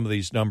listen to some of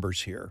these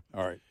numbers here.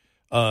 All right.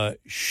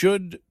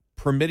 Should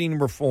permitting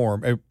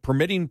reform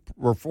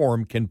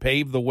can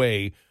pave the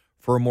way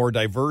for a more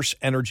diverse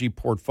energy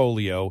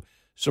portfolio,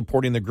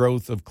 supporting the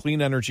growth of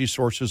clean energy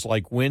sources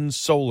like wind,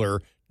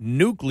 solar,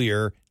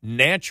 nuclear,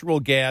 natural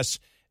gas,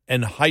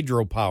 and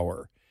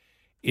hydropower.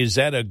 Is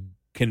that a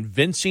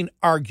convincing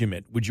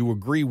argument? Would you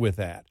agree with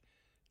that?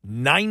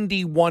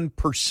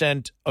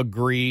 91%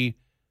 agree,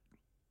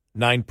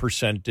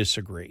 9%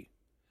 disagree.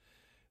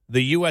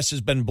 The U.S.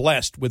 has been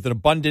blessed with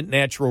abundant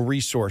natural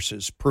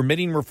resources.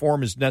 Permitting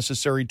reform is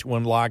necessary to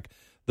unlock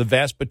the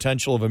vast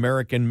potential of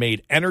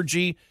American-made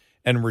energy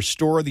and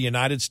restore the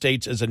United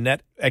States as a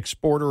net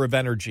exporter of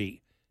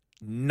energy.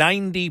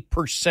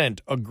 90%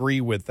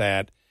 agree with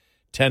that.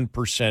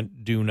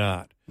 10% do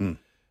not.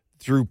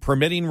 Through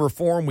permitting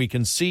reform, we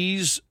can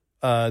seize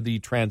the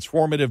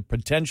transformative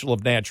potential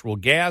of natural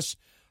gas,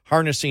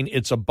 harnessing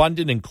its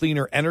abundant and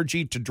cleaner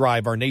energy to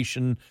drive our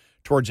nation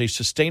towards a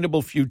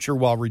sustainable future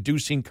while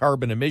reducing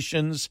carbon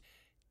emissions.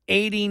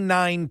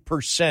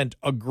 89%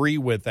 agree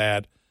with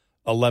that.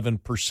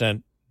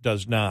 11%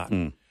 does not.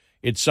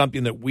 It's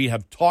something that we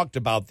have talked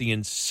about, the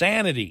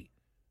insanity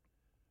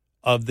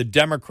of the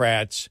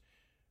Democrats,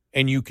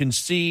 and you can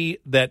see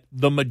that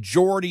the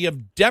majority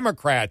of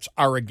Democrats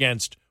are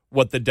against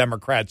what the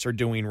Democrats are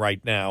doing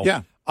right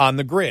now on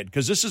the grid.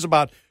 Because this is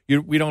about,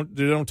 we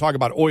don't talk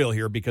about oil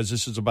here, because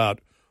this is about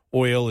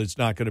oil. It's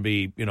not going to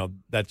be,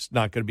 that's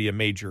not going to be a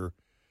major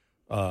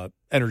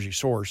energy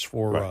source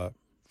for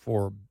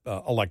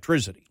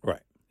electricity.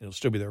 Right. It'll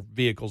still be their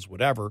vehicles,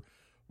 whatever.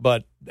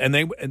 But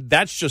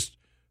that's just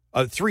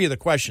three of the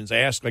questions. I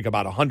asked like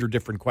about 100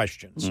 different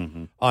questions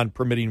on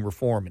permitting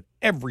reform, and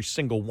every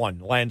single one,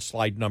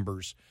 landslide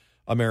numbers,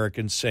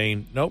 Americans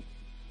saying nope.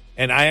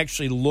 And I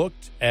actually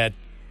looked at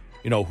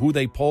who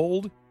they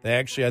polled. They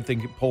actually, I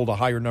think, polled a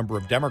higher number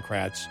of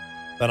Democrats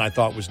than I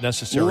thought was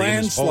necessary.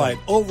 Landslide,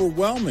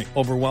 overwhelming,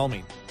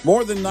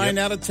 more than 9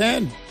 out of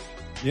 10.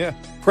 Yeah,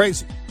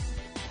 crazy.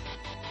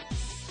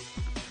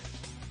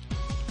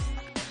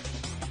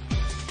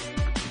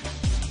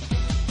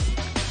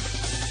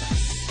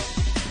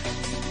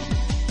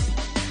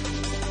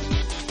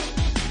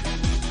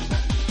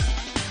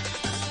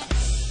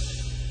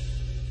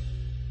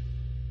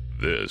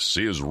 This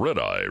is Red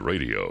Eye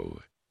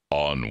Radio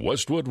on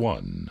Westwood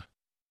One.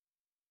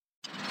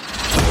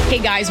 Hey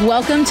guys,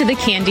 welcome to the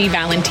Candy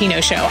Valentino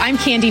Show. I'm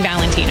Candy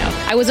Valentino.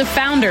 I was a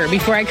founder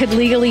before I could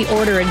legally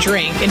order a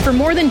drink. And for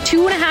more than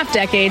 2.5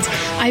 decades,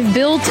 I've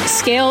built,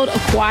 scaled,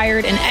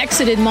 acquired, and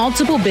exited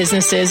multiple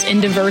businesses in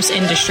diverse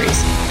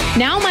industries.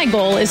 Now my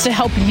goal is to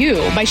help you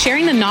by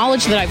sharing the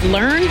knowledge that I've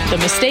learned, the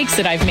mistakes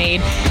that I've made,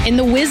 and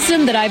the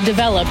wisdom that I've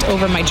developed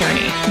over my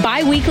journey.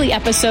 Bi-weekly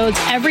episodes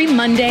every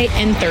Monday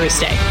and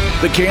Thursday.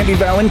 The Candy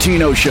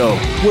Valentino Show,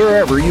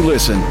 wherever you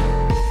listen.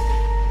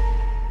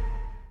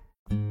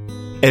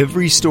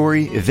 Every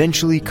story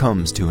eventually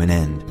comes to an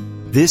end.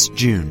 This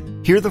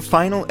June, hear the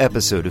final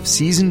episode of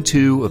Season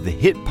 2 of the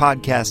hit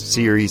podcast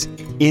series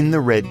In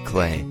the Red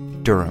Clay,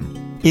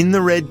 Durham. In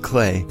the Red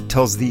Clay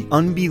tells the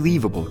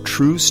unbelievable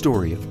true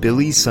story of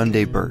Billy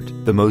Sunday Burt,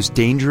 the most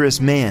dangerous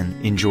man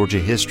in Georgia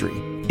history,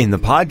 in the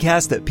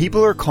podcast that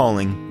people are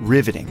calling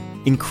riveting,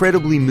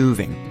 incredibly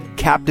moving,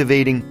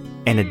 captivating,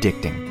 and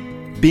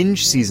addicting.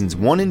 Binge seasons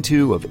 1 and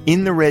 2 of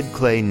In the Red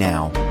Clay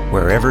now,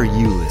 wherever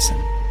you listen.